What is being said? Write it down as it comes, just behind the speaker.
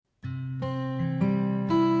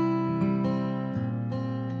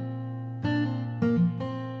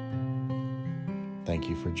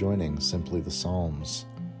you for joining Simply the Psalms.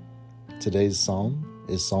 Today's psalm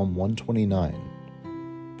is Psalm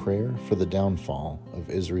 129, Prayer for the Downfall of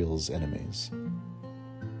Israel's Enemies.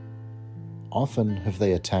 Often have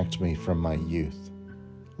they attacked me from my youth,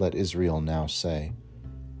 let Israel now say.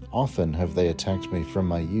 Often have they attacked me from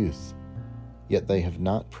my youth, yet they have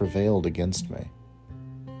not prevailed against me.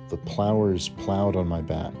 The plowers plowed on my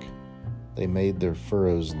back, they made their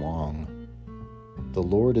furrows long. The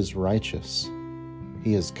Lord is righteous,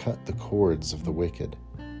 he has cut the cords of the wicked.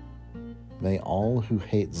 May all who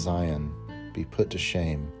hate Zion be put to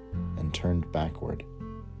shame and turned backward.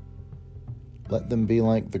 Let them be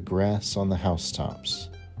like the grass on the housetops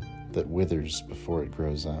that withers before it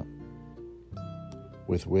grows up,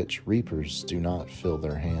 with which reapers do not fill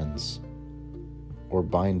their hands, or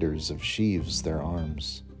binders of sheaves their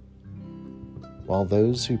arms. While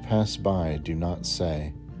those who pass by do not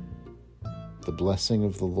say, "The blessing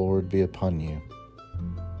of the Lord be upon you."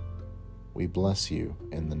 We bless you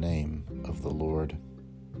in the name of the Lord.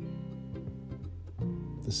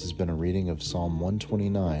 This has been a reading of Psalm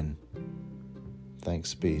 129.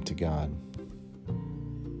 Thanks be to God.